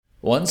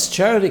Once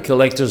charity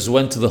collectors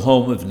went to the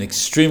home of an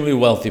extremely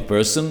wealthy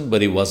person,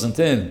 but he wasn't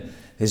in.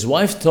 His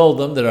wife told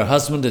them that her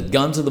husband had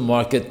gone to the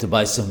market to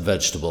buy some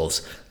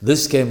vegetables.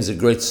 This came as a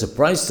great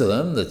surprise to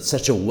them that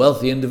such a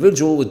wealthy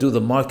individual would do the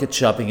market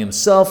shopping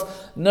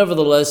himself.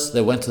 Nevertheless,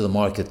 they went to the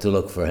market to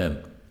look for him.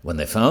 When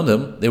they found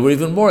him, they were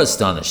even more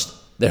astonished.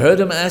 They heard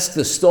him ask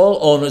the stall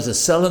owner to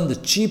sell him the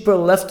cheaper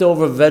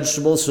leftover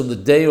vegetables from the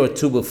day or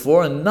two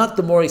before and not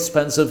the more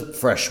expensive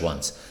fresh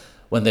ones.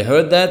 When they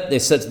heard that, they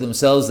said to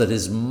themselves that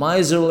his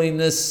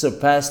miserliness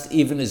surpassed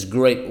even his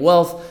great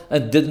wealth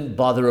and didn't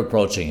bother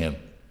approaching him.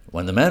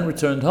 When the man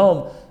returned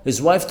home,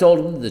 his wife told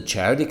him that the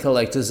charity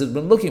collectors had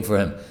been looking for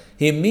him.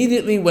 He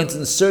immediately went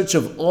in search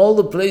of all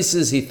the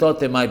places he thought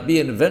they might be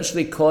and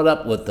eventually caught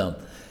up with them.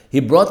 He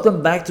brought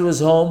them back to his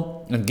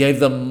home and gave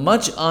them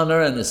much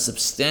honor and a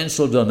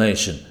substantial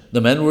donation.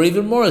 The men were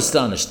even more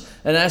astonished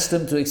and asked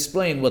him to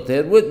explain what they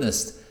had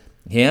witnessed.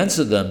 He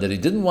answered them that he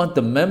didn't want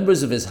the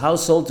members of his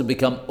household to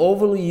become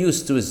overly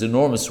used to his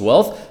enormous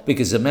wealth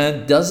because a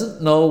man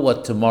doesn't know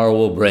what tomorrow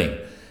will bring.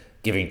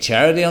 Giving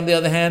charity, on the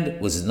other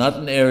hand, was not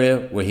an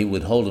area where he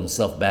would hold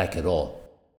himself back at all.